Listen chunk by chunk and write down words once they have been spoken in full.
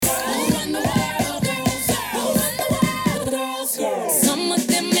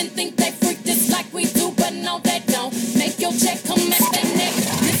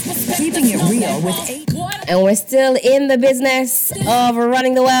And we're still in the business of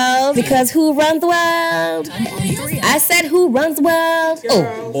running the world, because who runs the world? I said who runs the world?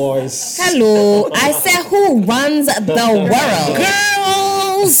 Oh, boys. Hello. I said who runs the world?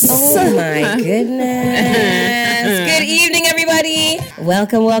 Girls. Oh my goodness. Good evening, everybody.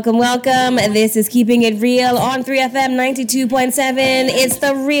 Welcome. This is Keeping It Real on 3FM 92.7. It's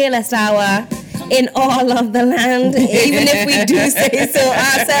the realest hour in all of the land. Even if we do say so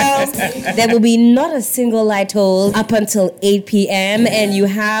ourselves, there will be not a single lie told up until 8 p.m. And you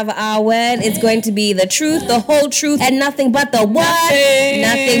have our word. It's going to be the truth, the whole truth, and nothing but the what?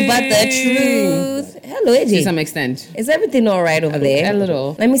 Nothing but the truth. Hello, AJ. To some extent. Is everything all right over there? A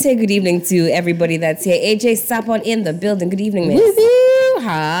little. Let me say good evening to everybody that's here. AJ Sapon in the building. Good evening, miss. Woo-hoo.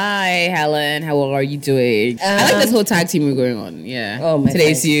 Hi, Helen. How are you doing? I like this whole tag team we're going on. Yeah. Oh, my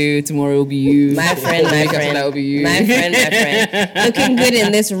Today's friend. you. Tomorrow will be you. My friend. That will be you. My friend. Looking good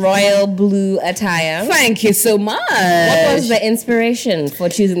in this royal blue attire. Thank you so much. What was the inspiration for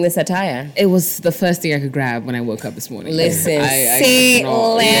choosing this attire? It was the first thing I could grab when I woke up this morning. Listen, I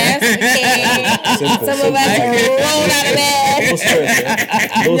less. Okay. Some of us roll out of bed. No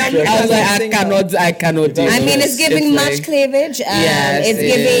stress. No stress. I was like, I cannot do it. I mean, it's giving much cleavage. Yes, it's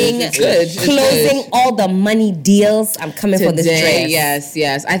giving it's good. It's closing good. all the money deals. I'm coming for this dress.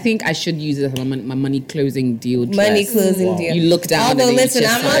 Yes. I think I should use it as my money closing deal dress. Money closing deal. You look down. Although, and listen,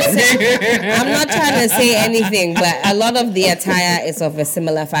 then I'm not trying to say anything, but a lot of the attire is of a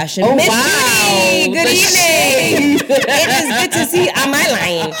similar fashion. Oh, Miss wow. Judy, good evening. It is good to see you. Am I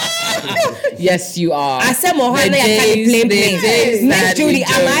lying? Yes, you are. I said Mohana, I can't blame Miss Judy,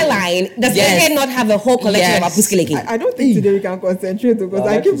 am I lying? Does Eke not have a whole collection of Apuskileki? I don't think today we can concentrate because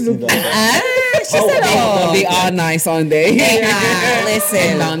I keep looking. She said, oh. They are nice, aren't they? They are.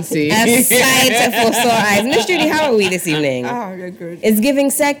 Listen, Nancy. a sight for sore eyes. Miss Judy, how are we this evening? We're good. It's giving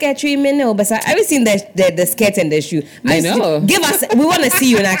secretary minnow, but have you seen the skirt and the shoe? I know. Give us. We want to see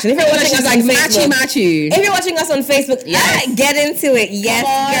you in action. If you're watching us on Facebook, matchy. If you're watching us on Facebook, get into it. Yes,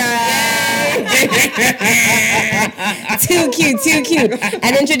 girl. Too cute.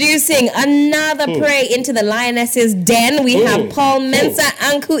 And introducing another prey into the lionesses' den. We have Paul Mensah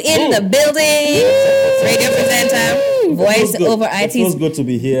Anku in the building. Radio presenter. Voice over IT. It feels good to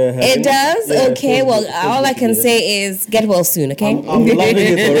be here. Helen. It does? Yeah, okay, well, all I can say is get well soon, okay? I'm loving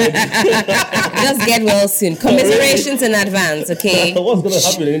it already. Just get well soon. Commiserations in advance, okay? What's going to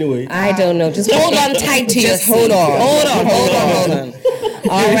happen anyway? I don't know. Just hold on tight to your Just hold on. Hold on.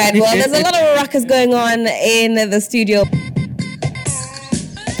 All right, well, there's a lot of ruckus going on in the studio.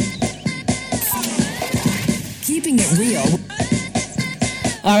 Keeping it real.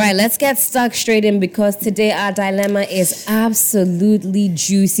 All right, let's get stuck straight in because today our dilemma is absolutely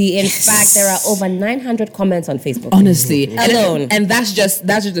juicy. In fact, there are over 900 comments on Facebook. Honestly, Alone. and that's just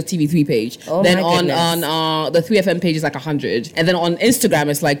the TV3 page. Oh, then my on goodness. the 3FM page is like 100, and then on Instagram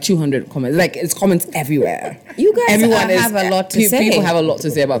it's like 200 comments. Like it's comments everywhere. You guys have a lot to say. People have a lot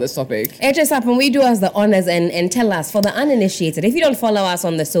to say about this topic. AJ Sapon, we do us the honors and tell us, for the uninitiated, if you don't follow us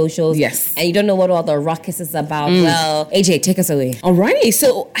on the socials, yes, and you don't know what all the ruckus is about, well, AJ, take us away. Alrighty,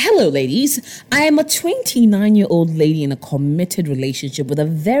 so hello ladies. I am a 29-year-old lady in a committed relationship with a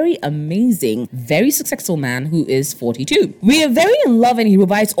very amazing, very successful man who is 42. We are very in love and he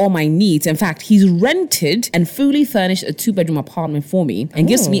provides all my needs. In fact, he's rented and fully furnished a 2-bedroom apartment for me and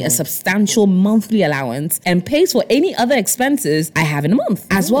gives me a substantial monthly allowance and pays for any other expenses I have in a month,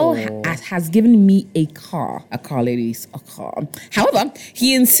 as well as has given me a car, ladies, a car. However,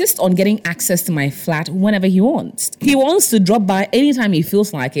 he insists on getting access to my flat whenever he wants. He wants to drop by anytime he feels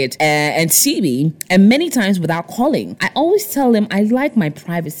like it and see me, and many times without calling. I always tell him I like my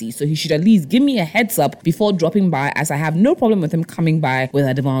privacy, so he should at least give me a heads up before dropping by, as I have no problem with him coming by with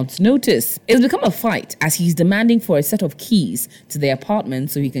advance notice. It's become a fight as he's demanding for a set of keys to the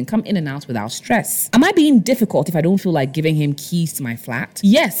apartment so he can come in and out without stress. Am I being difficult if I don't feel like giving him keys to my flat?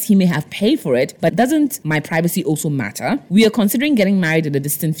 Yes, he may have paid for it, but doesn't my privacy also matter? We are considering getting married in the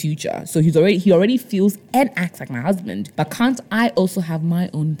distant future, so he already feels and acts like my husband, but can't I also have my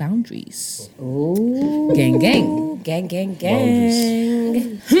own boundaries? Ooh. Gang. Gang.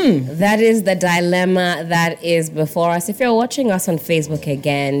 That is the dilemma that is before us. If you're watching us on Facebook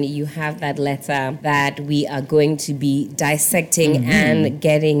again, you have that letter that we are going to be dissecting and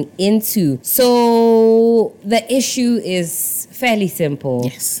getting into. So the issue is fairly simple.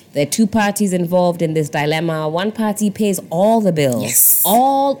 Yes. There are two parties involved in this dilemma. One party pays all the bills. Yes.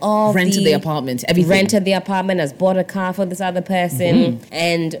 All of rented the apartment, everything. Rented the apartment, has bought a car for this other person.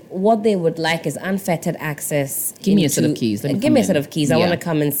 And what they would like is unfettered access. Give me a set of keys. Give me a set of keys. I want to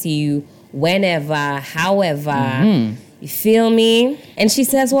come and see you whenever, however. You feel me? And she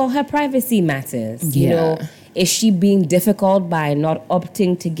says, well, her privacy matters. You Yeah. know, is she being difficult by not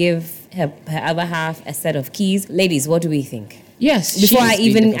opting to give her other half a set of keys? Ladies, what do we think? Yes. Before I she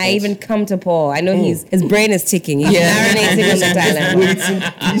is being even difficult. come to Paul, I know his brain is ticking. He's marinating on the dialogue. Waiting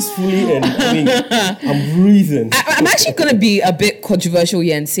peacefully, and I mean, I'm breathing. I'm actually going to be a bit controversial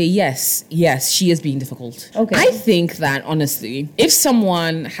here and say yes, she is being difficult. Okay. I think that honestly, if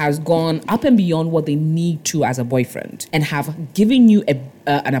someone has gone up and beyond what they need to as a boyfriend and have given you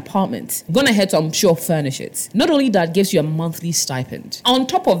an apartment, gone ahead to, I'm sure, furnish it. Not only that, gives you a monthly stipend. On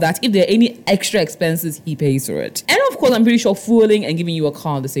top of that, if there are any extra expenses, he pays for it. And of course, I'm pretty sure fooling and giving you a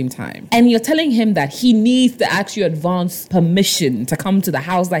car at the same time. And you're telling him that he needs to ask you advance permission to come to the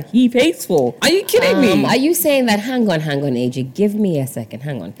house that he pays for. Are you kidding me? Are you saying that, hang on, AJ, give me a second,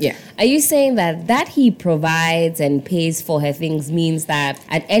 hang on. Yeah. Are you saying that he provides and pays for her things means that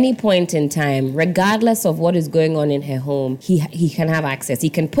at any point in time, regardless of what is going on in her home, he can have access? He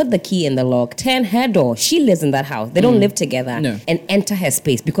can put the key in the lock, turn her door. She lives in that house. They don't live together. No. And enter her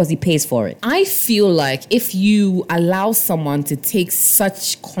space because he pays for it. I feel like if you allow someone to take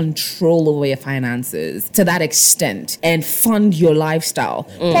such control over your finances to that extent and fund your lifestyle,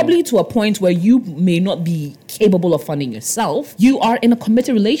 probably to a point where you may not be capable of funding yourself, you are in a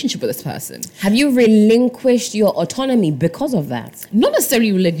committed relationship with this person. Have you relinquished your autonomy because of that? Not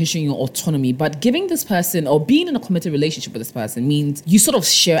necessarily relinquishing your autonomy, but giving this person or being in a committed relationship with this person means you sort of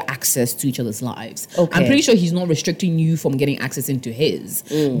share access to each other's lives. Okay. I'm pretty sure he's not restricting you from getting access into his.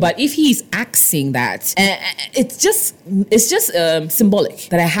 But if he's axing that, it's just symbolic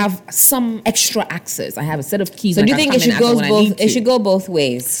that I have some extra access. I have a set of keys. So and do I you can think come in as and when I need it to. should go both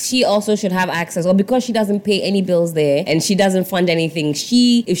ways? She also should have access, or because she doesn't pay any bills there and she doesn't fund anything,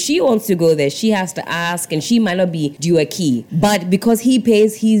 if she wants to go there, she has to ask, and she might not be due a key. But because he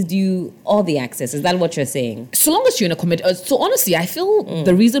pays, he's due all the access. Is that what you're saying? So long as you're in a committed... so honestly, I feel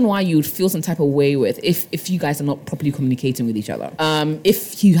the reason why you'd feel some type of way with if you guys are not properly communicating with each other.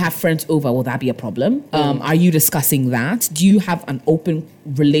 If you have friends over, will that be a problem? Are you discussing that? Do you have an open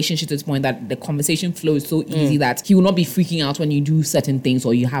relationship to this point that the conversation flows so easy that he will not be freaking out when you do certain things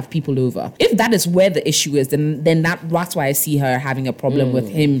or you have people over? If that is where the issue is, then that's why I see her having a problem with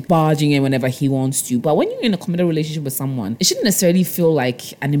him barging in whenever he wants to. But when you're in a committed relationship with someone, it shouldn't necessarily feel like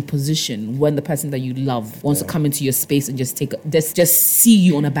an imposition when the person that you love wants to come into your space and just see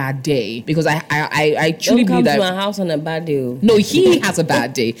you on a bad day. Because I truly Don't come believe to that... my house on a bad day. No, he has a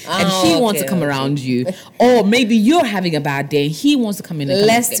bad day and he wants to come around you. Or maybe you're having a bad day and he wants to come in and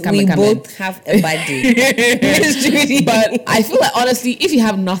Lest come we in. both have a bad day. Miss Judy. But I feel like honestly, if you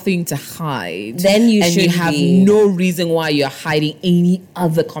have nothing to hide, Then you and should you have be. no reason why you're hiding any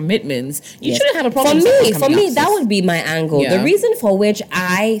other commitments, you shouldn't have a problem. For with someone me, coming that access. would be my angle. Yeah. The reason for which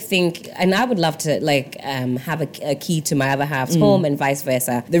I think, and I would love to have a key to my other half's home and vice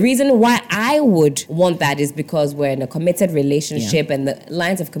versa. The reason why I would want that is because we're in a committed relationship and the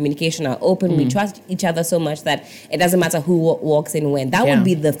lines of communication are open. We trust each other so much that it doesn't matter who walks in when. That would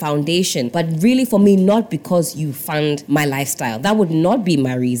be the foundation. But really, for me, not because you fund my lifestyle. That would not be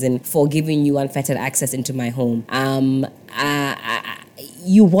my reason for giving you unfettered access into my home.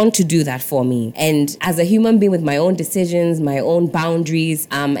 You want to do that for me. And as a human being with my own decisions, my own boundaries,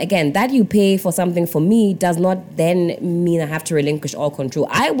 again, that you pay for something for me does not then mean I have to relinquish all control.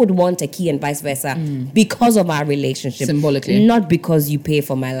 I would want a key and vice versa because of our relationship. Symbolically. Not because you pay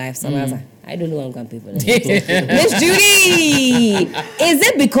for my lifestyle. I was like, I don't know what I'm going to pay for this. Miss Judy, is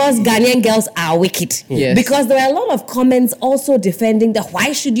it because Ghanaian girls are wicked? Yes. Because there are a lot of comments also defending the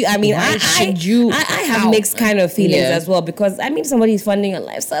why should you? I mean, Why I should you? I have mixed kind of feelings as well because I mean somebody's funding a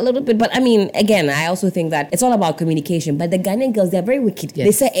lifestyle a little bit, but I mean again, I also think that it's all about communication. But the Ghanaian girls, they're very wicked. Yes.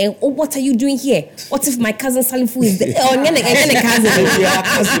 They say, "Oh, what are you doing here? What if my cousin Salifu is there? Oh,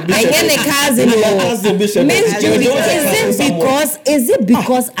 cousin. Miss Judy, is it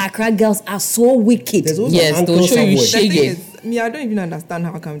because Accra girls are so wicked? There's always Yes, an they'll uncle show you somewhere. The thing shaggy. is, me, I don't even understand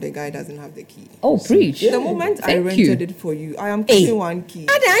how come the guy doesn't have the key. Oh, preach. The moment I Thank rented you. it for you, I am keeping Hey. one key.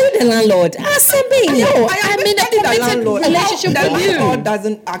 Are you the landlord? No, I am in a the committed landlord. relationship The with you. landlord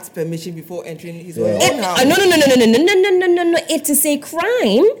doesn't ask permission before entering his own No. house. No. It is a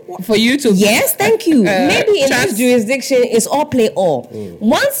crime. For you to... Yes, thank you. Maybe in trans- this jurisdiction, it's all play all.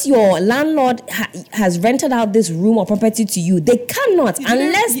 Once your landlord has rented out this room or property to you, they cannot,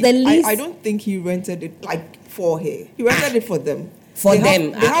 unless the lease... I don't think he rented it like for her. He rented it for them. for They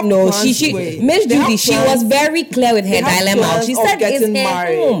them. have- they have No, plans she where- Miss they have Judy, she plans- was very clear with her They have dilemma. plans She of said it's getting her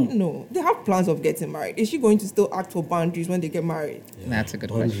married. home. No, they have plans of getting married. Is she going to still act for boundaries when they get married? That's a good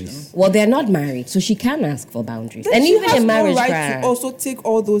question. Boundaries. Well, they're not married, so she can ask for boundaries. Then And she even has in marriage, no right cry. to also take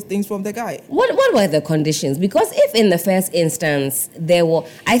all those things from the guy. What were the conditions? Because if in the first instance there were,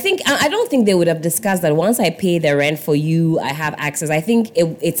 I don't think they would have discussed that once I pay the rent for you, I have access. I think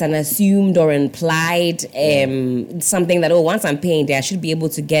it's an assumed or implied something that once I'm paying there, I should be able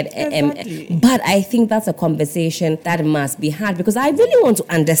to get. Exactly. But I think that's a conversation that must be had because I really want to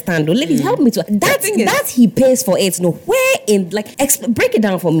understand. Oh, ladies, help me to. That he pays for it. No, where in break it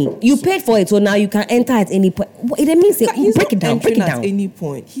down for me. You paid for it, so now you can enter at any point. It means He's break it not down. Break it entering down. at any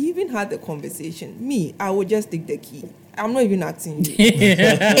point. He even had the conversation. Me, I would just take the key. I'm not even asking you.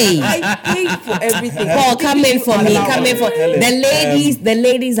 Hey. I paid for everything. Paul, come in for me. allow Come in for Helen. the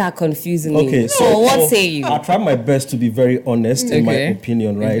ladies are confusing me. Okay, so what say you? I'll try my best to be very honest in my Okay.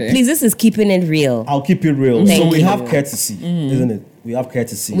 opinion, right? Okay. Please, this is keeping it real. I'll keep it real. Thank So we you. have courtesy, isn't it? We have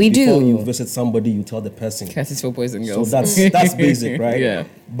courtesy. We Before do. you visit somebody, you tell the person. Curses for boys and So girls. that's basic, right? Yeah.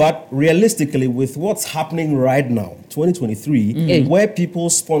 But realistically, with what's happening right now, 2023, where people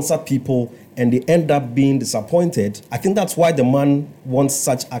sponsor people and they end up being disappointed, I think that's why the man wants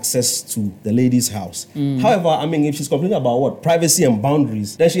such access to the lady's house. However, I mean, if she's complaining about what? Privacy and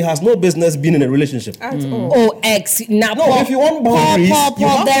boundaries, then she has no business being in a relationship. At all. Oh, now, No, Paul, if you want boundaries, Paul, you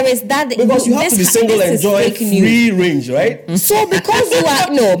have there to- is that because you have to be single and this is enjoy fake news. free range, right? So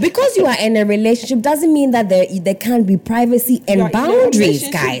because you are in a relationship doesn't mean that there can't be privacy and You are in a boundaries,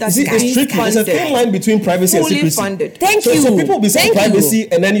 relationship guys. that's See, it's tricky. There's a thin line between privacy and Fully secrecy. funded. Thank So, you. so people be saying Thank you. privacy,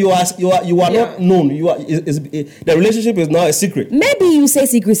 and then you are not Yeah. known. The relationship is now a secret. Maybe you say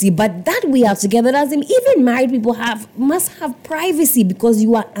secrecy, but that we are together doesn't even married people must have privacy because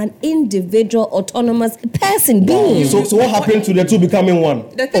you are an individual, autonomous person being. So what happened to the two becoming one?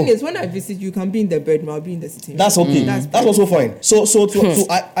 The thing is, when I visit, you can be in the bedroom, I'll be in the sitting room. That's okay. That's That's also fine. So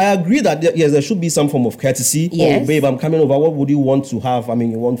I agree that yes, there should be some form of courtesy. Yes. Oh, babe, I'm coming over. What would you want to have? I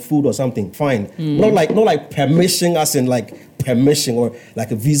mean, you want food or something? Fine. Not like permission, as in like permission or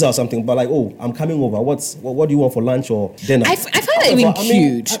like a visa or something, but like, oh, I'm coming over. What do you want for lunch or dinner? I find that even I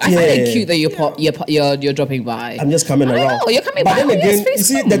mean, cute. I find it yeah. cute that you're dropping by. I'm just coming I around. know, you're coming but by. then Oh, yes, again, please you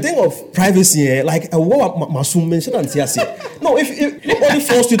see, come. the thing of privacy, like, what Masum mentioned, no, if nobody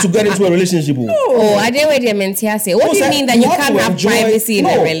forced you to get into a relationship, Oh, I didn't wait a minute. Say, what do you mean that you have can't to have enjoy- privacy in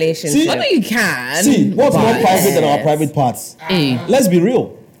a No, relationship? see, I know you can. see, what's more but- private than our private parts? Let's be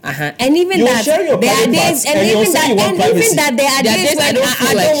real. And even You're that sharing your there are private days, parts and and you're even saying you want that, and privacy. even that there are There are days days when I don't I feel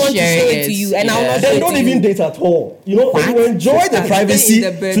don't like want to show sharing it to it. you, and I'll Yeah. not show They it don't to even you. date at all. You know, What? you enjoy the Stay privacy in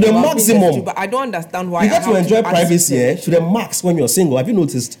the to bedroom, the I'll be in the maximum. studio, but I don't understand why You I get to have enjoy ask privacy them. to the max when you're single. Have you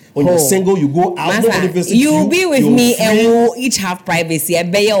noticed? When you're Oh. single, you go out, nobody Master, visits you'll be with you're me free. and we'll each have privacy. I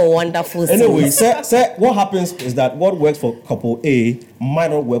bet you're wonderful. Anyway, sis. say what happens is that what works for couple A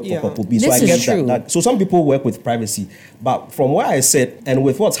might not work Yeah. for couple B. So This I is get true. that. So some people work with privacy, but from where I sit and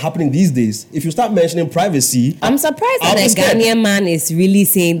with what's happening these days, if you start mentioning privacy, I'm surprised I'll that be a scared. Ghanaian man is really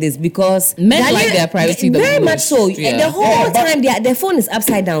saying this because Men Ghanaian- like their privacy the very much most, so. yeah. And the whole Yeah, but- time their phone is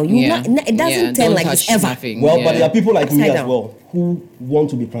upside down. You Yeah. it doesn't Yeah, turn don't like touch this ever. nothing. well, Yeah. but there are people like me Upside as down. well who want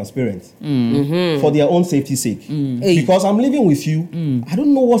to be transparent for their own safety's sake. Hey. Because I'm living with you, I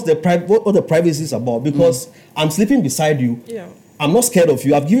don't know what the privacy is about because I'm sleeping beside you. Yeah. I'm not scared of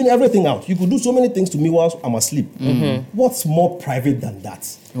you. I've given everything out. You could do so many things to me while I'm asleep. What's more private than that?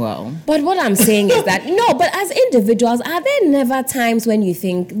 Well, But what I'm saying is that no, but as individuals, are there never times when you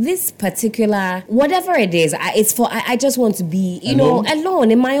think this particular whatever it is, I just want to be, alone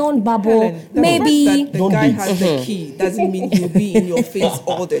in my own bubble. Helen, the Maybe fact that the Don't guy be. has the key doesn't mean he'll be in your face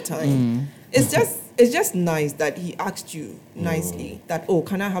all the time. It's just nice that he asked you nicely that, oh,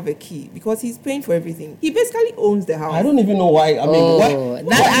 can I have a key? Because he's paying for everything. He basically owns the house. I don't even know why. I mean, Oh,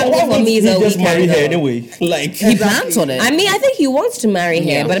 that angle for wouldn't me is he a just weak marry her angle. anyway? Like, he plans on it. I mean, I think he wants to marry her,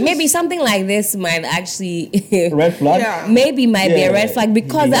 Yeah. but maybe something like this might actually red flag. Yeah. maybe might be a Yeah. red flag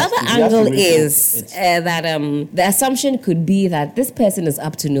because He the has other to- he has to angle raise it. is It's- that the assumption could be that this person is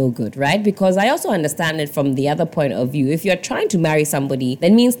up to no good, right? Because I also understand it from the other point of view. If you're trying to marry somebody,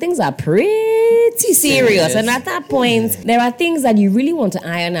 that means things are pretty serious, and at that point, there are things that you really want to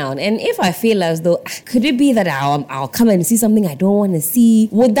iron out. And if I feel as though could it be that I'll come and see something I don't want to see,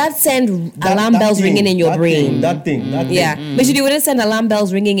 would that send alarm bells thing, ringing in your that brain? thing, that thing. Yeah, but you wouldn't send alarm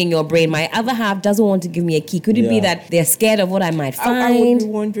bells ringing in your brain. My other half doesn't want to give me a key. Could it be Yeah. that they're scared of what I might I would be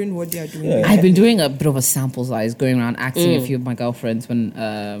find? wondering what they are doing. Yeah. I've been doing a bit of a sample size, going around asking a few of my girlfriends when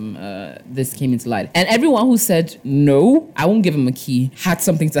this came into light, and everyone who said no, I won't give him a key, had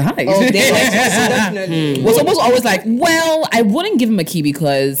something to hide. Oh, they were, Definitely. Was almost always like, well, I wouldn't give him a key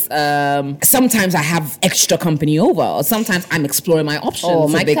because sometimes I have extra company over, or sometimes I'm exploring my options. Oh,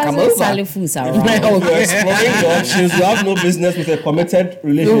 so my they come cousin over. Sally Foods are You're around. exploring your options. You have no business with a committed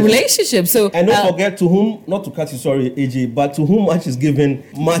relationship. Relationship. So And don't forget, to whom, not to cut you, sorry, AJ, but to whom much is given,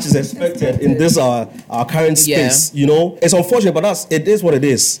 much is expected in this our current space. You know, it's unfortunate, but it is what it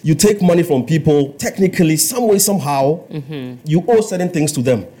is. You take money from people, technically, some way, somehow, you owe certain things to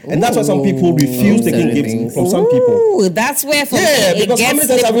them. And that's why some people refuse taking gifts from some people. Ooh, that's where for me it Because how gets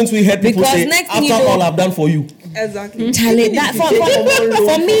many times haven't we heard people because say, next thing after you know, all I've done for you? Exactly. Charlie, that for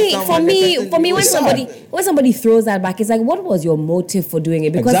me, when sad. somebody throws that back, it's like, what was your motive for doing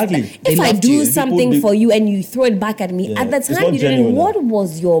it? Because Exactly. if They I loved do you. something People, for you and you throw it back at me, Yeah, at the it's time not you didn't. genuine, What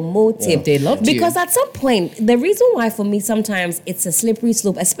was your motive? They loved you. Because at some point, the reason why for me sometimes it's a slippery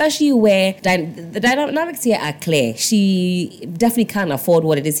slope, especially where the dynamics here are clear. She definitely can't afford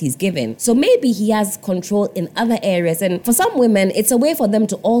what it is he's given, so maybe he has control in other areas. And for some women, it's a way for them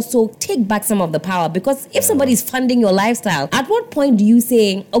to also take back some of the power. Because if somebody's funding your lifestyle, at what point do you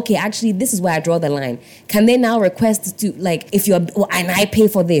say, okay, actually, this is where I draw the line? Can they now request to, like, if you're, and I pay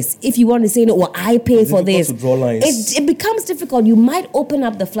for this? If you want to say, no, well, I pay for this. To draw lines. It becomes difficult. You might open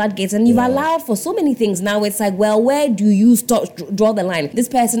up the floodgates, and you've allowed for so many things. Now it's like, well, where do you draw the line? This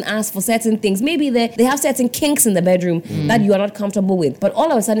person asked for certain things. Maybe they have certain kinks in the bedroom that you are not comfortable with. But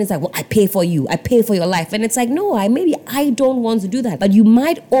all of a sudden, it's like, well, I pay for you. I pay for your life. And it's like, no, maybe I don't want to do that. But you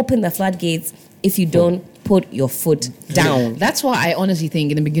might open the floodgates if you don't put your foot down. That's why I honestly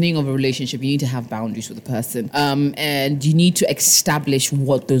think in the beginning of a relationship, you need to have boundaries with the person. And you need to establish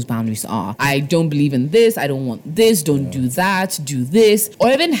what those boundaries are. I don't believe in this. I don't want this. Don't do that. Do this.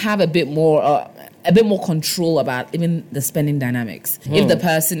 Or even have a bit more control about even the spending dynamics. If the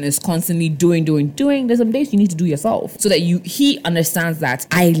person is constantly doing, there's some days you need to do yourself so that he understands that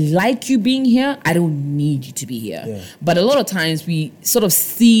I like you being here. I don't need you to be here. Yeah. But a lot of times we sort of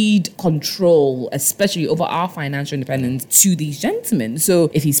cede control, especially over our financial independence, to these gentlemen.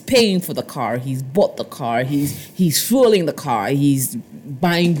 So if he's paying for the car, he's bought the car, he's fueling the car, he's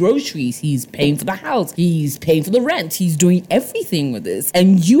buying groceries, he's paying for the house, he's paying for the rent, he's doing everything with this,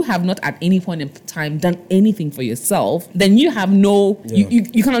 and you have not at any point in time done anything for yourself, then you have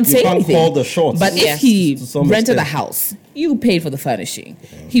you cannot say anything. Call the shots. But if he rented extent. a house, you paid for the furnishing.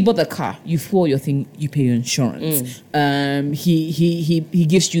 He bought the car, you fuel your thing, you pay your insurance. He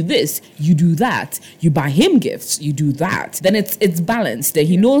gives you this, you do that. You buy him gifts, you do that. Then it's balanced. That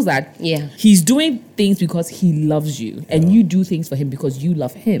he knows that he's doing things because he loves you, and you do things for him because you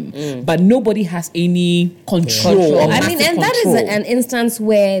love him. But nobody has any control. I mean, and that is an instance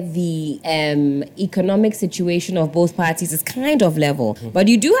where the economic situation of both parties is kind of level. But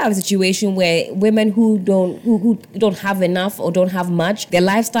you do have a situation where women who don't have enough or don't have much, their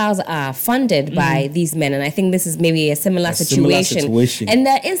lifestyles are funded by these men. And I think this is maybe a similar situation. And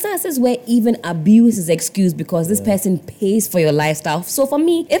there are instances where even abuse is excused because this person pays for your lifestyle. So for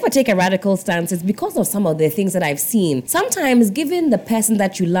me, if I take a radical stance, it's because of some of the things that I've seen. Sometimes giving the person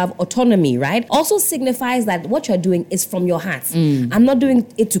that you love autonomy, right, also signifies that what you're doing is from your heart. I'm not doing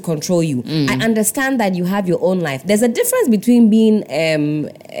it to control you. I understand that you have your own life. There's a difference between being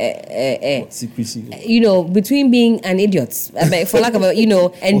between being an idiot, for lack of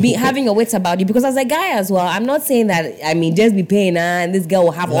and having your wits about you. Because as a guy as well, I'm not saying that, just be paying and this girl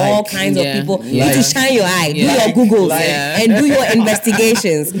will have all kinds of people. You need to shine your eye, do your Googles and do your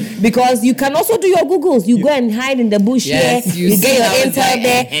investigations. Because you can also do your Googles. You go and hide in the bush here, you get your intel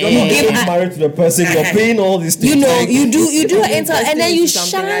there. You're not married to the person, you're paying all these things. You do your intel and then you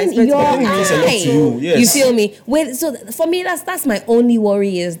shine your eye. You feel me? So for me, that's my only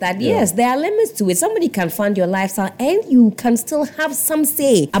worry is that yes, there are limits to it. Somebody can fund your lifestyle and you can still have some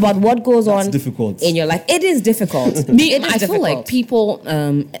say about what goes on in your life. It is difficult. I feel like people,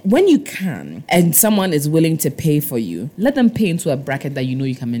 when you can and someone is willing to pay for you, let them pay into a bracket that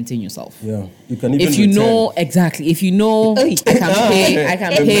you can maintain yourself. Yeah, you can even if you know exactly, if you know I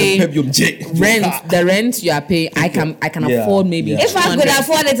can pay rent, the rent you are paying, I can afford maybe. If I could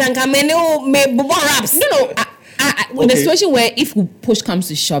afford it, and come in, in a situation where if push comes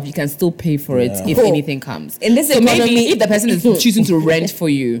to shove, you can still pay for it if anything comes. In this economy, maybe if the person is choosing to rent for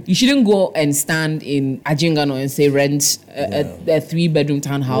you, you shouldn't go and stand in Ajingano and say rent a 3-bedroom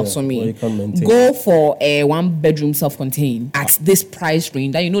townhouse for me. Go for a 1-bedroom self-contained at this price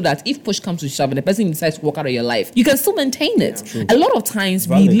range that you know that if push comes to shove and the person decides to walk out of your life, you can still maintain it. A lot of times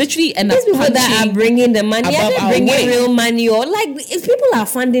we literally end up these people that are bringing the money, are they bringing real money, or like if people are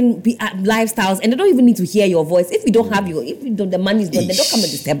funding lifestyles and they don't even need to hear your voice. If you don't have the money is not, they don't come and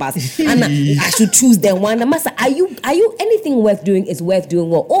disturb us. And I should choose the one. Master, are you anything worth doing is worth doing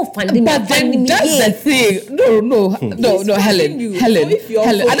well. Oh, funding but then that's the thing. No, Helen.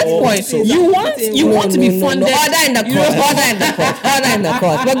 At this point, you want to be funded. Order in the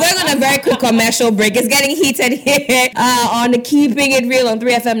court. We're going on a very quick commercial break. It's getting heated here on Keeping It Real on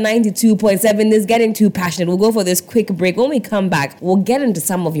 3FM 92.7. It's getting too passionate. We'll go for this quick break. When we come back, we'll get into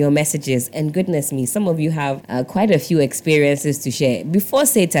some of your messages. And goodness me, some of you have quite a few experiences to share. Before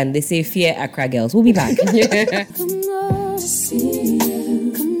Satan, they say fear Accra girls. We'll be back. Come over, see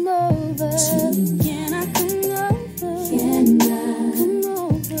you. Come over. Can I come over? Can I come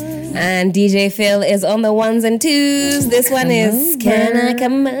over? And DJ Phil is on the ones and twos. This one is Can I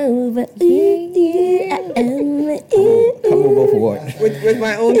Come Over? Come over for what? With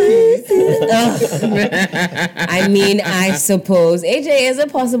my own keys. I mean, I suppose. AJ, is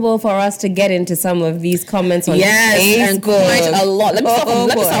it possible for us to get into some of these comments on yes, and Facebook? quite a lot. Let me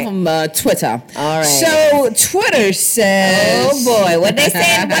start from Twitter. All right. So Twitter says, oh boy, what they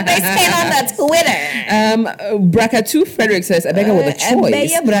saying on the Twitter? Brakatu Frederick says, I beg her with a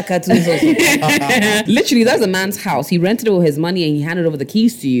choice. Literally, that's a man's house. He rented all his money and he handed over the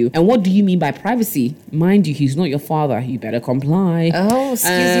keys to you. And what do you mean by privacy? Mind you, he's not your father. You better comply. Oh,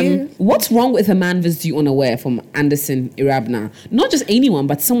 excuse you. What's wrong with a man visits you unaware? From Anderson Irabna. Not just anyone,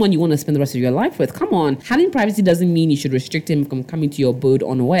 but someone you want to spend the rest of your life with. Come on. Having privacy doesn't mean you should restrict him from coming to your abode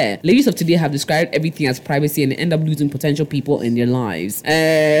unaware. Ladies of today have described everything as privacy and end up losing potential people in their lives.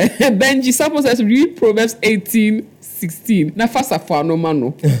 Benji, someone says, read Proverbs 18:16. Na fasa fa no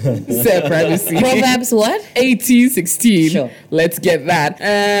mano. Say privacy. Proverbs what? 18:16. Sure. Let's get that.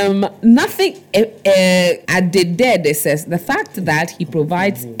 Nothing at the dead, it says, the fact that he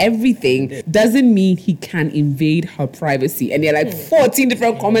provides everything doesn't mean he can invade her privacy. And there are like 14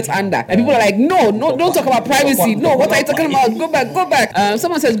 different comments under. And people are like, no, don't talk about privacy. No, what are you talking about? Go back.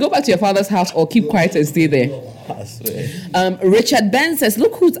 Someone says, go back to your father's house or keep quiet and stay there. Richard Ben says,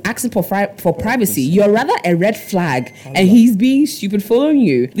 look who's asking for privacy. You're rather a red flag and he's being stupid following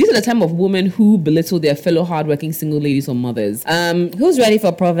you. These are the type of women who belittle their fellow hardworking single ladies or mothers. Who's ready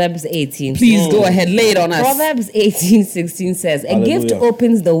for Proverbs 18? Please go ahead, lay it on us. Proverbs 18:16 says, a gift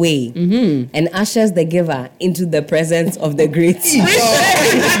opens the way and ushers the giver into the presence of the great.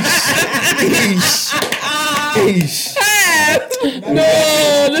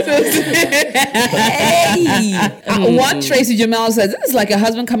 No, listen. One Tracy Jamal says, this is like a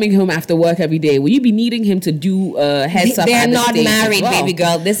husband coming home after work every day. Will you be needing him to do heads up? They're not married, baby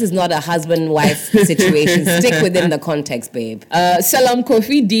girl. This is not a husband-wife situation. Stick within the context, babe. Salam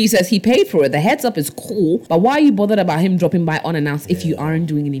Kofi D says he paid for it. The heads up is cool, but why are you bothered about him dropping by unannounced if you aren't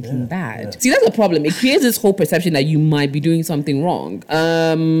doing anything bad? See, that's the problem. It creates this whole perception that you might be doing something wrong.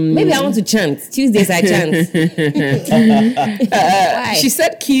 Maybe I want to chant. Tuesdays I chant. She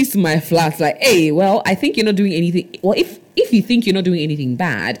said keys to my flat. Like, hey, well, I think you're not doing anything. Well, if you think you're not doing anything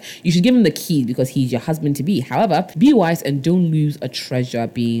bad, you should give him the key because he's your husband to be. However, be wise and don't lose a treasure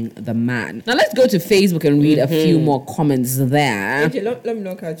being the man. Now let's go to Facebook and read a few more comments there. Okay, let me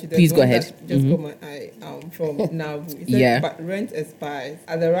not catch you. Please go ahead. Just got my eye from Navu. It said, but rent expires.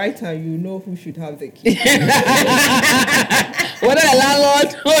 At the right time, you know who should have the key. Whether a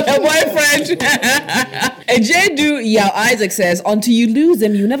landlord or a boyfriend. Ejedu Yao Isaac says, until you lose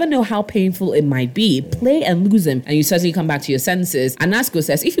them, you never know how painful it might be. Play and lose them, and you certainly come back to your senses. Anasco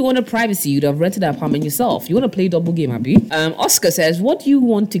says, if you wanted privacy, you'd have rented an apartment yourself. You want to play double game, Abby? Oscar says, what do you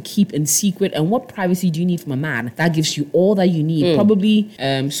want to keep in secret, and what privacy do you need from a man that gives you all that you need? Probably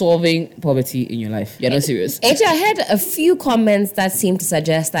solving poverty in your life. You're not serious. AJ, I had a few comments that seem to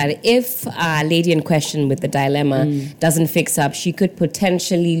suggest that if a lady in question with the dilemma doesn't fix up, she could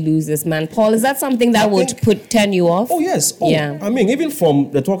potentially lose this man. Paul, is that something that would turn you off? Oh, yes. Yeah. I mean, even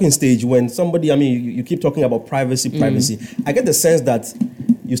from the talking stage, when somebody, you keep talking about privacy, I get the sense that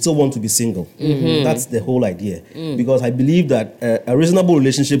you still want to be single. That's the whole idea. Because I believe that a reasonable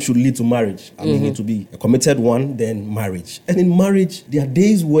relationship should lead to marriage. I mean, it to be a committed one, then marriage. And in marriage, there are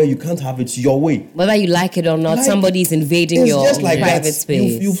days where you can't have it your way. Whether you like it or not, somebody's invading your just like private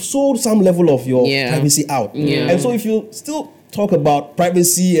space. You've sold some level of your privacy out. And so if you still talk about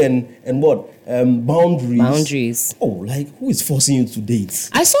privacy and what? Boundaries. Oh, like who is forcing you to date?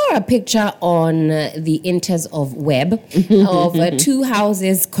 I saw a picture on the inters of web of two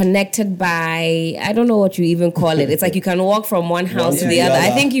houses connected by, I don't know what you even call it. It's like you can walk from one house to the other. I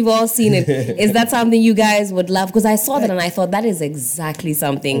think you've all seen it. Is that something you guys would love? Because I saw that and I thought that is exactly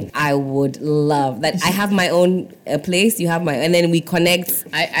something I would love. That I have my own place, you have my, and then we connect.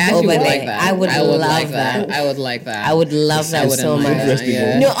 I actually would like that. I would love like that. I would like that. I would love that so much.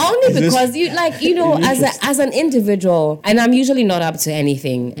 Yeah. No, only because as an individual, and I'm usually not up to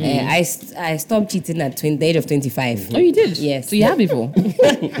anything. I stopped cheating at the age of 25. Oh, you did? Yes. So you have before?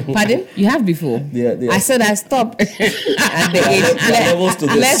 Pardon? You have before? Yeah. I said I stopped at the age. There are levels to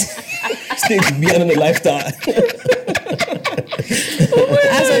this. Stage beyond the lifestyle.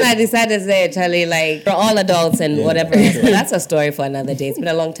 That's when I decided to say, Charlie, like, we're all adults and whatever else. But that's a story for another day. It's been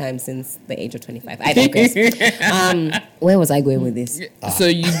a long time since the age of 25. I digress. Where was I going with this? So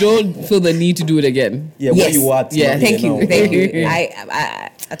you don't feel the need to do it again? Yeah, Yes. where you at? Yeah. Thank you.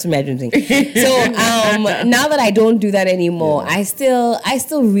 That's imagining. So now that I don't do that anymore, I still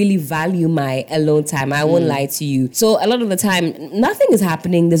really value my alone time. I won't lie to you. So a lot of the time, nothing is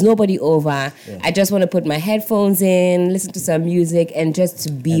happening. There's nobody over. I just want to put my headphones in, listen to some music, and just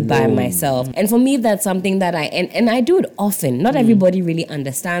to be by myself. And for me, that's something that and I do it often. Not everybody really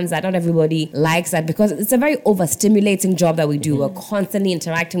understands that. Not everybody likes that because it's a very overstimulating job that we do. We're constantly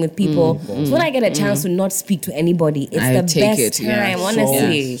interacting with people. So when I get a chance to not speak to anybody, it's the best time,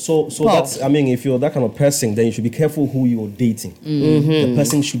 honestly. So that's, I mean, if you're that kind of person, then you should be careful who you're dating. The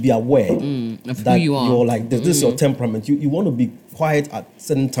person should be aware of that who you are. you're like, this is your temperament. You want to be quiet at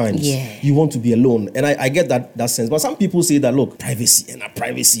certain times. You want to be alone. And I get that sense. But some people say that, look,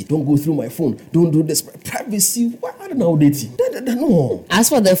 privacy. Don't go through my phone. Don't do this. Privacy. Why are now dating? No. As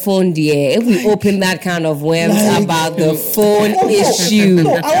for the phone, dear, if we open that kind of worms about the phone issue.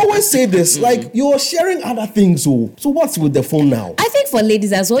 No, I always say this, like, you're sharing other things. So what's with the phone now? I think for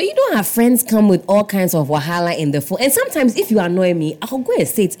ladies as well, you don't have friends come with all kinds of wahala in the phone. And sometimes if you annoy me, I'll go and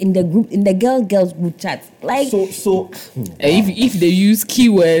say it in the group, in the girls group chat. Like, if they use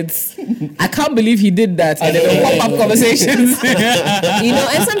keywords, I can't believe he did that. And then pop up conversations.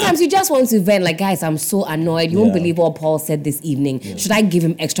 And sometimes you just want to vent, like, guys, I'm so annoyed. You won't believe what Paul said this evening. Should I give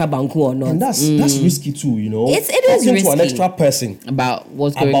him extra banku or not? And that's risky too, It is Talking risky. to an extra person about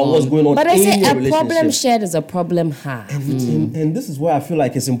what's going on. But I in say your a problem relationship. shared is a problem half. And this is where I feel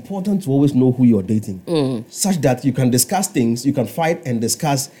like it's important to always know who you're dating, such that you can discuss things, you can fight and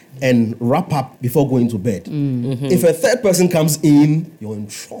discuss and wrap up before going to bed. If a third person comes in, you're in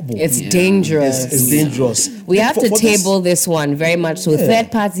trouble. It's dangerous. It's dangerous. We have to table this one very much so.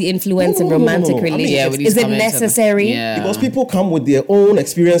 Third party influence in romantic relationships. Is it necessary? Because people come with their own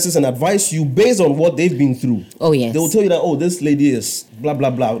experiences and advise you based on what they've been through. Oh, yes. They will tell you that, oh, this lady is blah,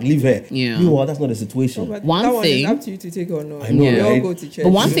 blah, blah, leave her. Meanwhile, that's not the situation. But One that thing- one is up to you to take or not. I know, We all right? go to church.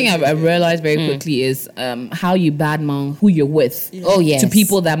 But one thing I've realized very quickly is how you badmouth who you're with. Oh, yes. To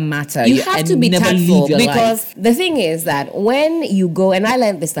people that matter. You have and to be never tactful leave your because life. the thing is that when you go, and I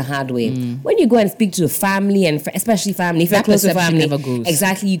learned this the hard way, when you go and speak to family and especially family, if you're That close to perception family, never goes.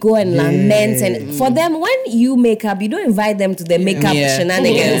 exactly, you go and lament, and for them, when you make up, you don't invite them to the makeup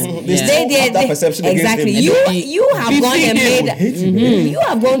shenanigans. They still have that perception against exactly. him. You have gone and made. You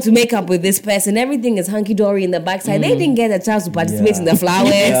have gone to make up with this person. Everything is hunky dory in the backside. They didn't get a chance to participate in the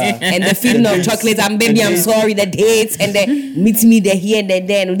flowers and the feeding of chocolates and baby, I'm sorry, the dates and the meet me the here and the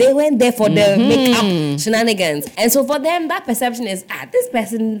then. They went there for the makeup shenanigans, and so for them, that perception is this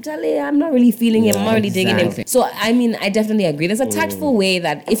person, Charlie, I'm not really feeling him. I'm not really digging him. So I mean, I definitely agree. There's a tactful way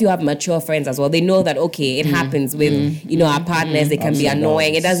that if you have mature friends as well, they know that okay, it happens with our partners. They can be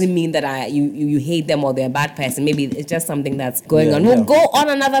annoying. It doesn't mean that you hate them or they're a bad person. Maybe it's just something that's going on. We'll go on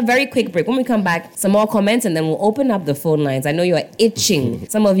another very quick break. When we come back, some more comments, and then we'll open up the phone lines. I know you're itching.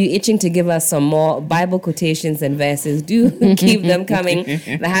 Some of you itching to give us some more Bible quotations and verses. Do keep them coming.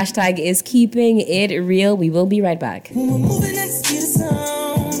 The hashtag is keeping it real. We will be right back.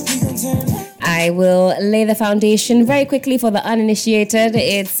 I will lay the foundation very quickly for the uninitiated.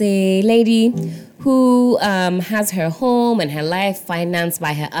 It's a lady who has her home and her life financed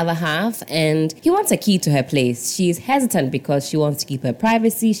by her other half, and he wants a key to her place. She's hesitant because she wants to keep her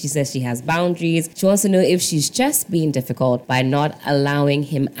privacy. She says she has boundaries. She wants to know if she's just being difficult by not allowing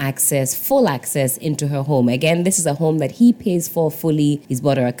him full access into her home. Again, this is a home that he pays for fully. He's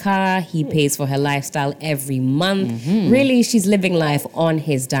bought her a car. He pays for her lifestyle every month. Really, she's living life on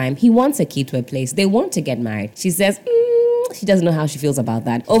his dime. He wants a key to her place. They want to get married. She says, she doesn't know how she feels about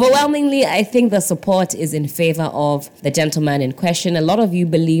that. Overwhelmingly, I think the support is in favor of the gentleman in question. A lot of you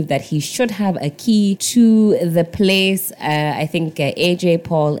believe that he should have a key to the place. I think AJ,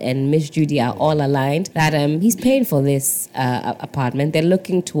 Paul, and Miss Judy are all aligned that he's paying for this apartment. They're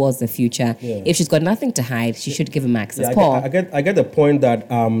looking towards the future. If she's got nothing to hide, she should give him access. Paul? I get the point that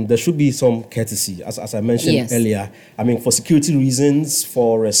there should be some courtesy, as I mentioned earlier. I mean, for security reasons,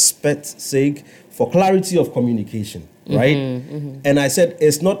 for respect's sake, for clarity of communication. right? And I said,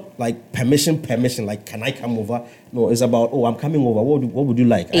 it's not like permission, like, can I come over? No, it's about, I'm coming over. What would you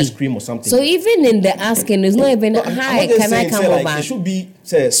like? Ice cream or something? So even in the asking, it's not even, No, hi, I'm not just can I saying, come say, over? Like, it should be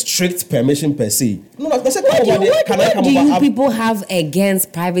strict permission per se. No, that's it. What Can do I come you over? people have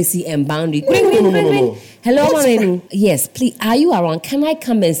against privacy and boundary? No. Hello, Manu. Yes, please. Are you around? Can I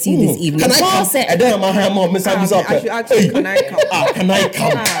come and see you this evening? Can I come? And then I should ask you, can I come? Can I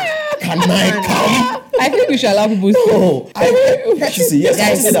come? Can I come? I think we should allow people to Yes,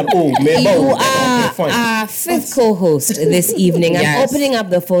 I say that. You Okay, are fine. our fifth co-host this evening. I'm Yes. opening up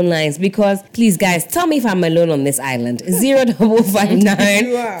the phone lines because, please, guys, tell me if I'm alone on this island.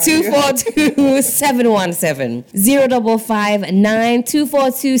 0559 242 717. 0559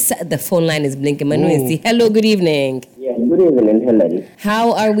 242. The phone line is blinking. Manu, hello, good evening. Yeah, good evening, Helen.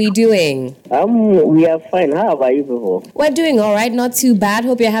 How are we doing? We are fine. How about you people? We're doing all right, not too bad.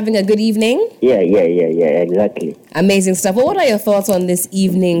 Hope you're having a good evening. Yeah, exactly. Amazing stuff. Well, what are your thoughts on this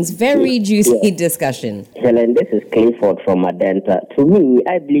evening's very juicy discussion? Helen, this is Clifford from Adenta. To me,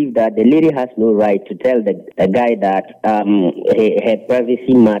 I believe that the lady has no right to tell the guy that her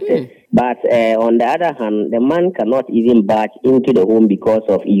privacy matters. But on the other hand, the man cannot even barge into the home because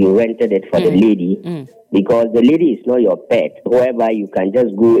of you rented it for the lady. Because the lady is not your pet, whereby you can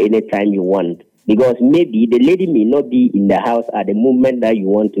just go anytime you want. Because maybe the lady may not be in the house at the moment that you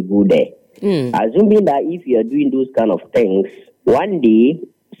want to go there. Assuming that if you are doing those kind of things, one day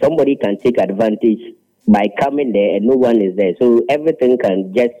somebody can take advantage by coming there and no one is there. So everything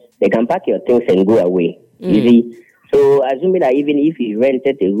they can pack your things and go away. You see? So assuming that even if you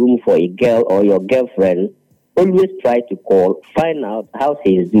rented a room for a girl or your girlfriend, always try to call, find out how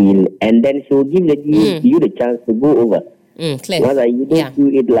she is doing, and then she will give you the chance to go over. Cliff. Whether you don't do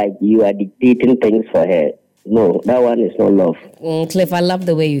it like you are dictating things for her. No, that one is not love. Cliff, I love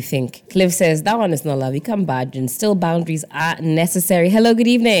the way you think. Cliff says that one is not love. You can barge and still boundaries are necessary. Hello, good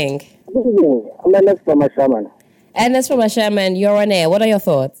evening. Good evening. I'm Ernest from Ashaman. Ernest from Ashaman, you're on air. What are your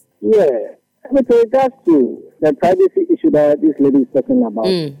thoughts? Yeah. With regards to the privacy issue that this lady is talking about,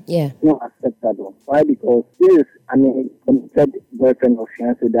 Yeah. it's not acceptable. Why? Because this is, committed boyfriend or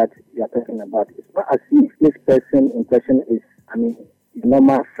fiancé that you are talking about. It's not as if this person in question is, a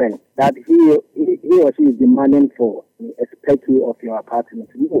normal friend, that he or she is demanding for a spare key of your apartment.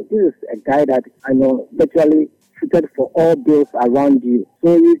 No, this is a guy that virtually treated for all bills around you.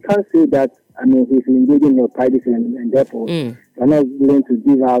 So you can't say that, he's invading your privacy and therefore you're not willing to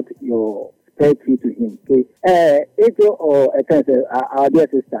give out your spare key to him. Okay. April or our dear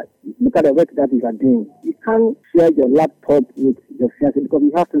sister, look at the work that you are doing. You can't share your laptop with your fiancé because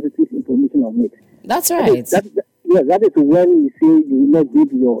you have sensitive information on it. That's right. That is when you say you will not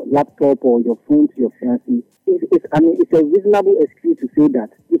give your laptop or your phone to your fiancé. It's a reasonable excuse to say that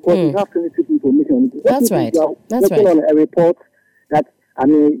because you have sensitive information on it. That's right. That's right. On a report that,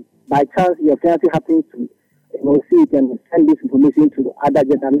 by chance your fiancé happens to see it and send this information to other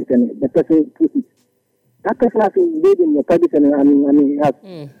journalists and the person puts it. That person has invaded in your privacy and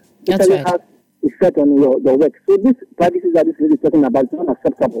That's right. has effect on your work. So this privacy that this lady is talking about is not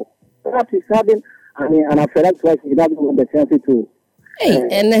acceptable. Perhaps he's having an affair, that's why he doesn't want the fiancé to. Hey,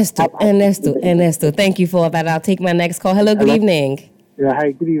 Ernesto, thank you for that. I'll take my next call. Hello, good evening. Yeah,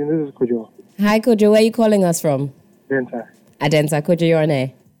 hi, good evening. This is Kojo. Hi, Kojo. Where are you calling us from? Denta. Adenta. Kojo, you're on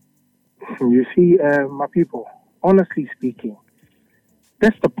air. You see, my people, honestly speaking,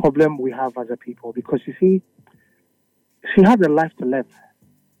 that's the problem we have as a people because you see, she has a life to live.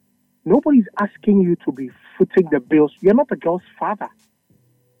 Nobody's asking you to be footing the bills. You're not the girl's father.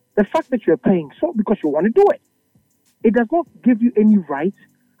 The fact that you're paying so because you want to do it, it does not give you any right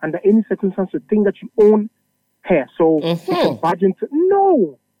under any circumstance to think that you own her. So you can barge into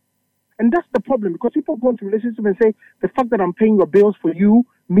no. And that's the problem because people go into relationships and say the fact that I'm paying your bills for you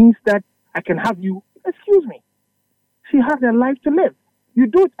means that I can have you. Excuse me. She has a life to live. You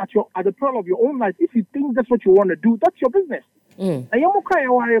do it at the peril of your own life. If you think that's what you want to do, that's your business. Don't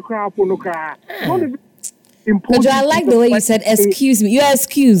even impose. Kojo, I like the way you said, excuse me. You are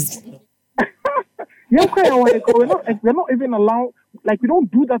excused. We're not even allowed, we don't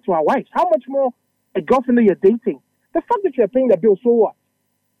do that to our wives. How much more a girlfriend that you're dating? The fact that you're paying the bill, so what?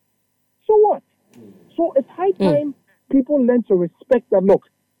 So what? So it's high time people learn to respect that. Look,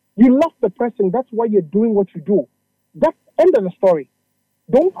 you love the person, that's why you're doing what you do. That's the end of the story.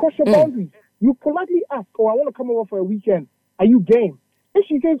 Don't cross your boundaries. You politely ask, I want to come over for a weekend. Are you game? If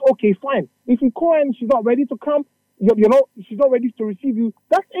she says, okay, fine. If you call and she's not ready to come, she's not ready to receive you,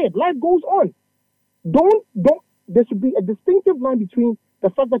 that's it. Life goes on. There should be a distinctive line between the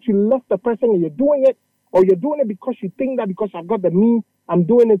fact that you love the person and you're doing it, or you're doing it because you think that because I've got the means, I'm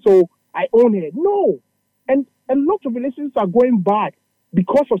doing it so I own it. No. And a lot of relationships are going bad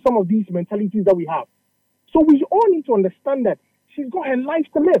because of some of these mentalities that we have. So we all need to understand that she's got her life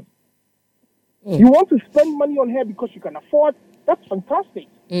to live. You want to spend money on her because you can afford, that's fantastic.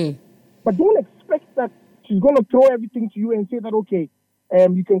 But don't expect that she's going to throw everything to you and say that, okay,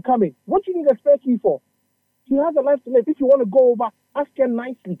 you can come in. What do you need a spare key for? She has a life to live. If you want to go over, ask her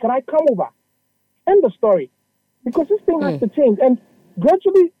nicely, can I come over? End of story. Because this thing has to change. And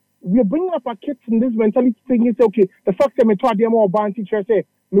gradually, we're bringing up our kids in this mentality thinking, say, okay, the fact that me to a demo or band teacher say,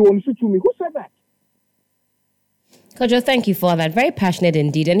 me want to me. Who said that? Kojo, thank you for that. Very passionate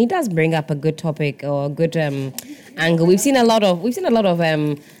indeed, and he does bring up a good topic or a good angle. We've seen a lot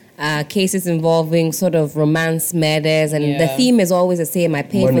of cases involving sort of romance murders, and the theme is always the same. I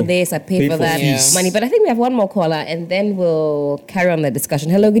pay for this, I pay for that, money. But I think we have one more caller, and then we'll carry on the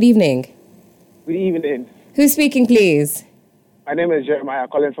discussion. Hello, good evening. Good evening. Who's speaking, please? My name is Jeremiah,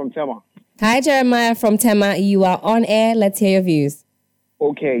 calling from Tema. Hi, Jeremiah from Tema. You are on air. Let's hear your views.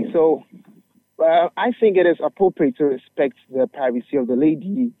 Okay, so I think it is appropriate to respect the privacy of the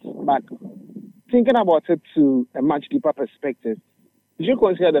lady, but thinking about it to a much deeper perspective, you should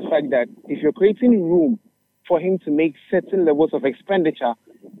consider the fact that if you're creating room for him to make certain levels of expenditure,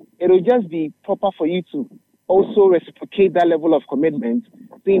 it will just be proper for you to also reciprocate that level of commitment,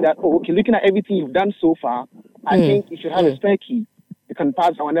 saying that, oh, okay, looking at everything you've done so far, I think you should have a spare key. You can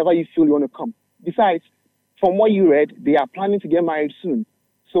pass whenever you feel you want to come. Besides, from what you read, they are planning to get married soon.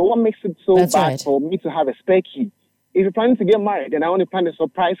 So what makes it so bad for me to have a spare key? If you're planning to get married and I want to plan a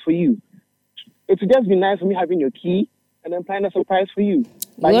surprise for you, it would just be nice for me having your key and then plan a surprise for you.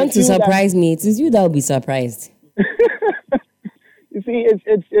 You want to surprise me? It is you that will be surprised. You see,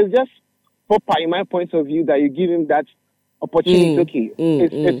 it's just proper in my point of view that you give him that opportunity. Okay,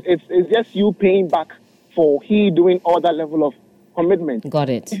 it's just you paying back for he doing all that level of commitment. Got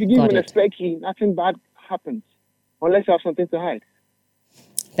it. If you give him a spare key, nothing bad happens unless you have something to hide.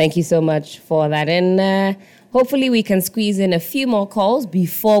 Thank you so much for that. And hopefully we can squeeze in a few more calls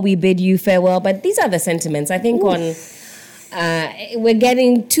before we bid you farewell. But these are the sentiments. I think we're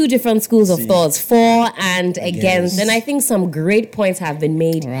getting two different schools of thoughts, for and against. And I think some great points have been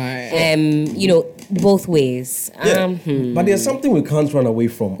made, both ways. But there's something we can't run away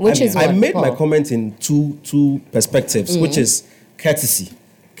from. I made my comment in two perspectives, which is courtesy,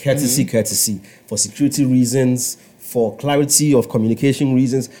 for security reasons, for clarity of communication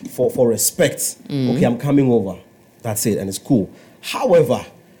reasons, for respect. Okay, I'm coming over. That's it, and it's cool. However,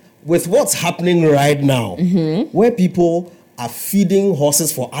 with what's happening right now, where people are feeding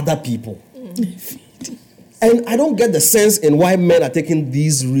horses for other people, and I don't get the sense in why men are taking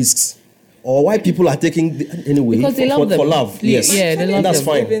these risks, or why people are taking anyway because they love them. For love. Yes, yeah, they love that's them.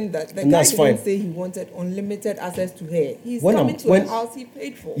 fine. The guy didn't say he wanted unlimited access to her. He's coming to a house he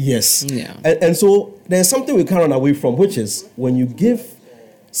paid for. Yes, and so there's something we can't run away from, which is when you give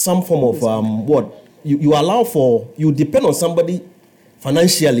some form of you allow for, you depend on somebody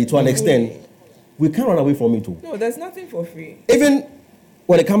financially to an extent. We can't run away from it too. No, there's nothing for free. Even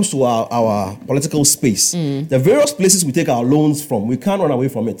when it comes to our political space, the various places we take our loans from, we can't run away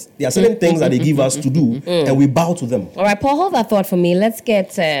from it. There are certain things that they give us to do, and we bow to them. All right, Paul, hold that thought for me. Let's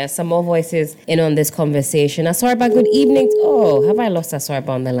get some more voices in on this conversation. Aswarba, good evening. Oh, have I lost Aswarba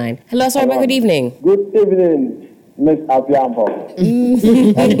on the line? Hello, Aswarba, good evening. Good evening, Miss Apiampo.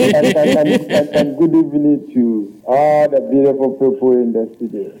 and good evening to all the beautiful people in the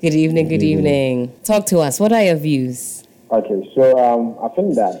studio. Good evening. Talk to us. What are your views? Okay, so I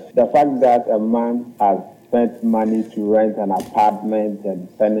think that the fact that a man has spent money to rent an apartment and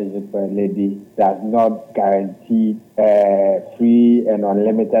furnish it for a lady does not guarantee free and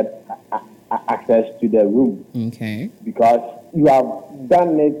unlimited access to the room. Okay. Because you have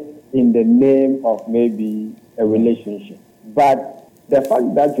done it in the name of maybe a relationship. But the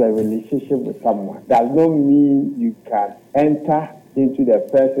fact that you have a relationship with someone does not mean you can enter into the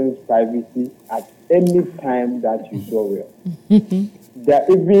person's privacy at any time that you so will. That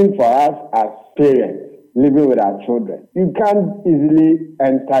even for us as parents living with our children, you can't easily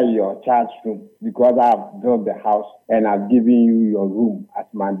enter your child's room because I've built the house and I've given you your room as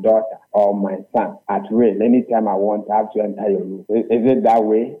my daughter or my son at will. Anytime I want, I have to enter your room. Is it that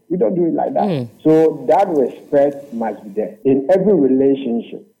way? We don't do it like that. So that respect must be there. In every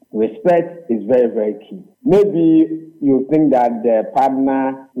relationship, respect is very, very key. Maybe you think that the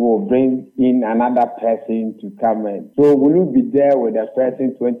partner will bring in another person to come in. So will you be there with the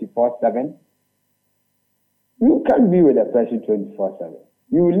person 24/7? You can't be with the person 24/7.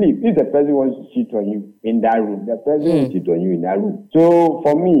 You will leave. If the person wants to cheat on you in that room, the person will cheat on you in that room. So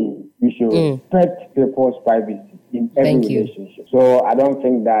for me, we should respect people's privacy. in every Thank you. relationship. So I don't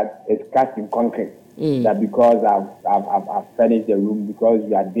think that it's cast in concrete. That because I've furnished the room, because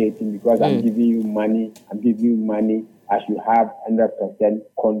you are dating, because I'm giving you money, I should have 100%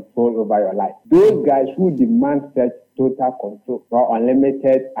 control over your life. Those guys who demand such total control or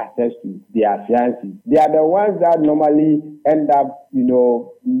unlimited access to their fiancés, they are the ones that normally end up,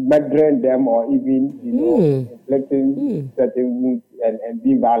 murdering them or even, inflicting certain wounds and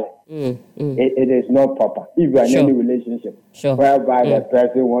being violent. It is not proper. If you are in any relationship whereby the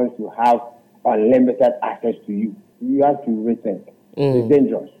person wants to have unlimited access to you, you have to rethink. It's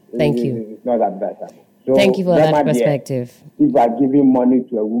dangerous. Thank you. It's not advisable. So Thank you for that perspective. If you are giving money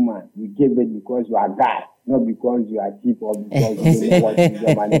to a woman, you give it because you are a guy, not because you are cheap or because you don't want to use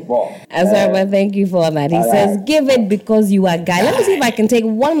your money for. Well, thank you for that. He says, give it because you are a guy. Let me see if I can take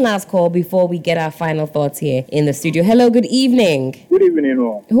one last call before we get our final thoughts here in the studio. Hello, good evening. Good evening,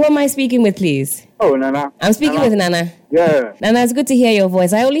 all. Who am I speaking with, please? Oh, Nana. I'm speaking with Nana. Yeah. Nana, it's good to hear your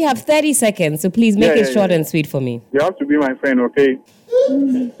voice. I only have 30 seconds, so please make it short and sweet for me. You have to be my friend, okay?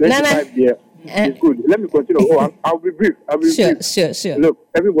 Nana. It's good. Let me continue. I'll be brief. Sure. Look,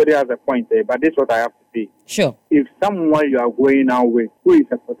 everybody has a point there, but this is what I have to say. Sure. If someone you are going out with who is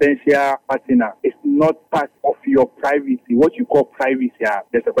a potential partner is not part of your privacy, what you call privacy,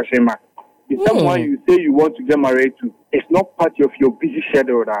 there's a question mark. If someone you say you want to get married to is not part of your busy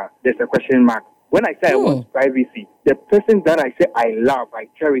schedule, there's a question mark. When I say I want privacy, the person that I say I love, I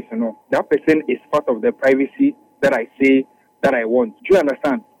cherish, that person is part of the privacy that I say that I want. Do you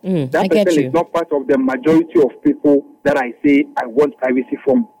understand? That person is not part of the majority of people that I say I want privacy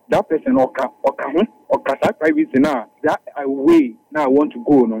from. That person or that privacy now, that way now I want to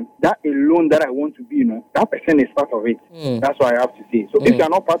go, that alone that I want to be, that person is part of it. That's what I have to say. So if you are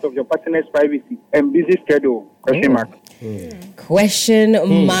not part of your partner's privacy and busy schedule, question mark.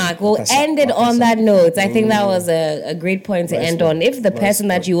 Question mark. We'll end it on that note. I think that was a great point to end on. If the person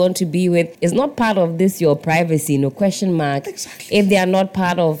that you want to be with is not part of this, your privacy, no question mark. Exactly. If they are not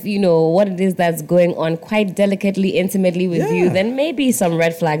part of, what it is that's going on quite delicately, intimately with you, then maybe some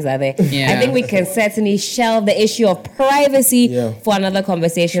red flags are there. I think we can certainly shelve the issue of privacy for another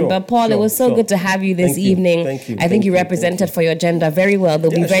conversation. But Paul, it was so good to have you this evening. Thank you. I think you represented for your gender very well. They'll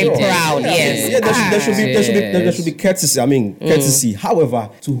be very proud. Yes. There should be courtesy. Courtesy. However,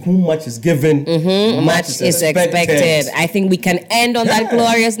 to whom much is given, much is expected. I think we can end on that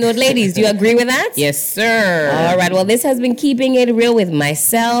glorious note. Ladies, do you agree with that? Yes, sir. All right. Well, this has been Keeping It Real with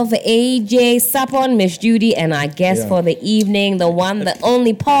myself, AJ, Sapon, Miss Judy, and our guest for the evening, the one, the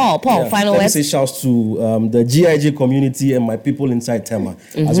only Paul. Final words. Let me say shouts to the GIG community and my people inside Tema,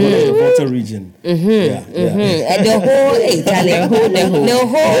 as well as the Volta region. And the whole Italian,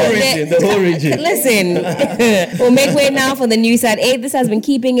 the whole region. Listen, we'll make way now for the news at 8. This has been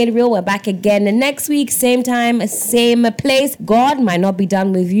Keeping It Real. We're back again next week, same time, same place. God might not be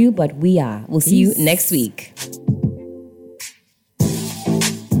done with you, but we are. We'll see you next week.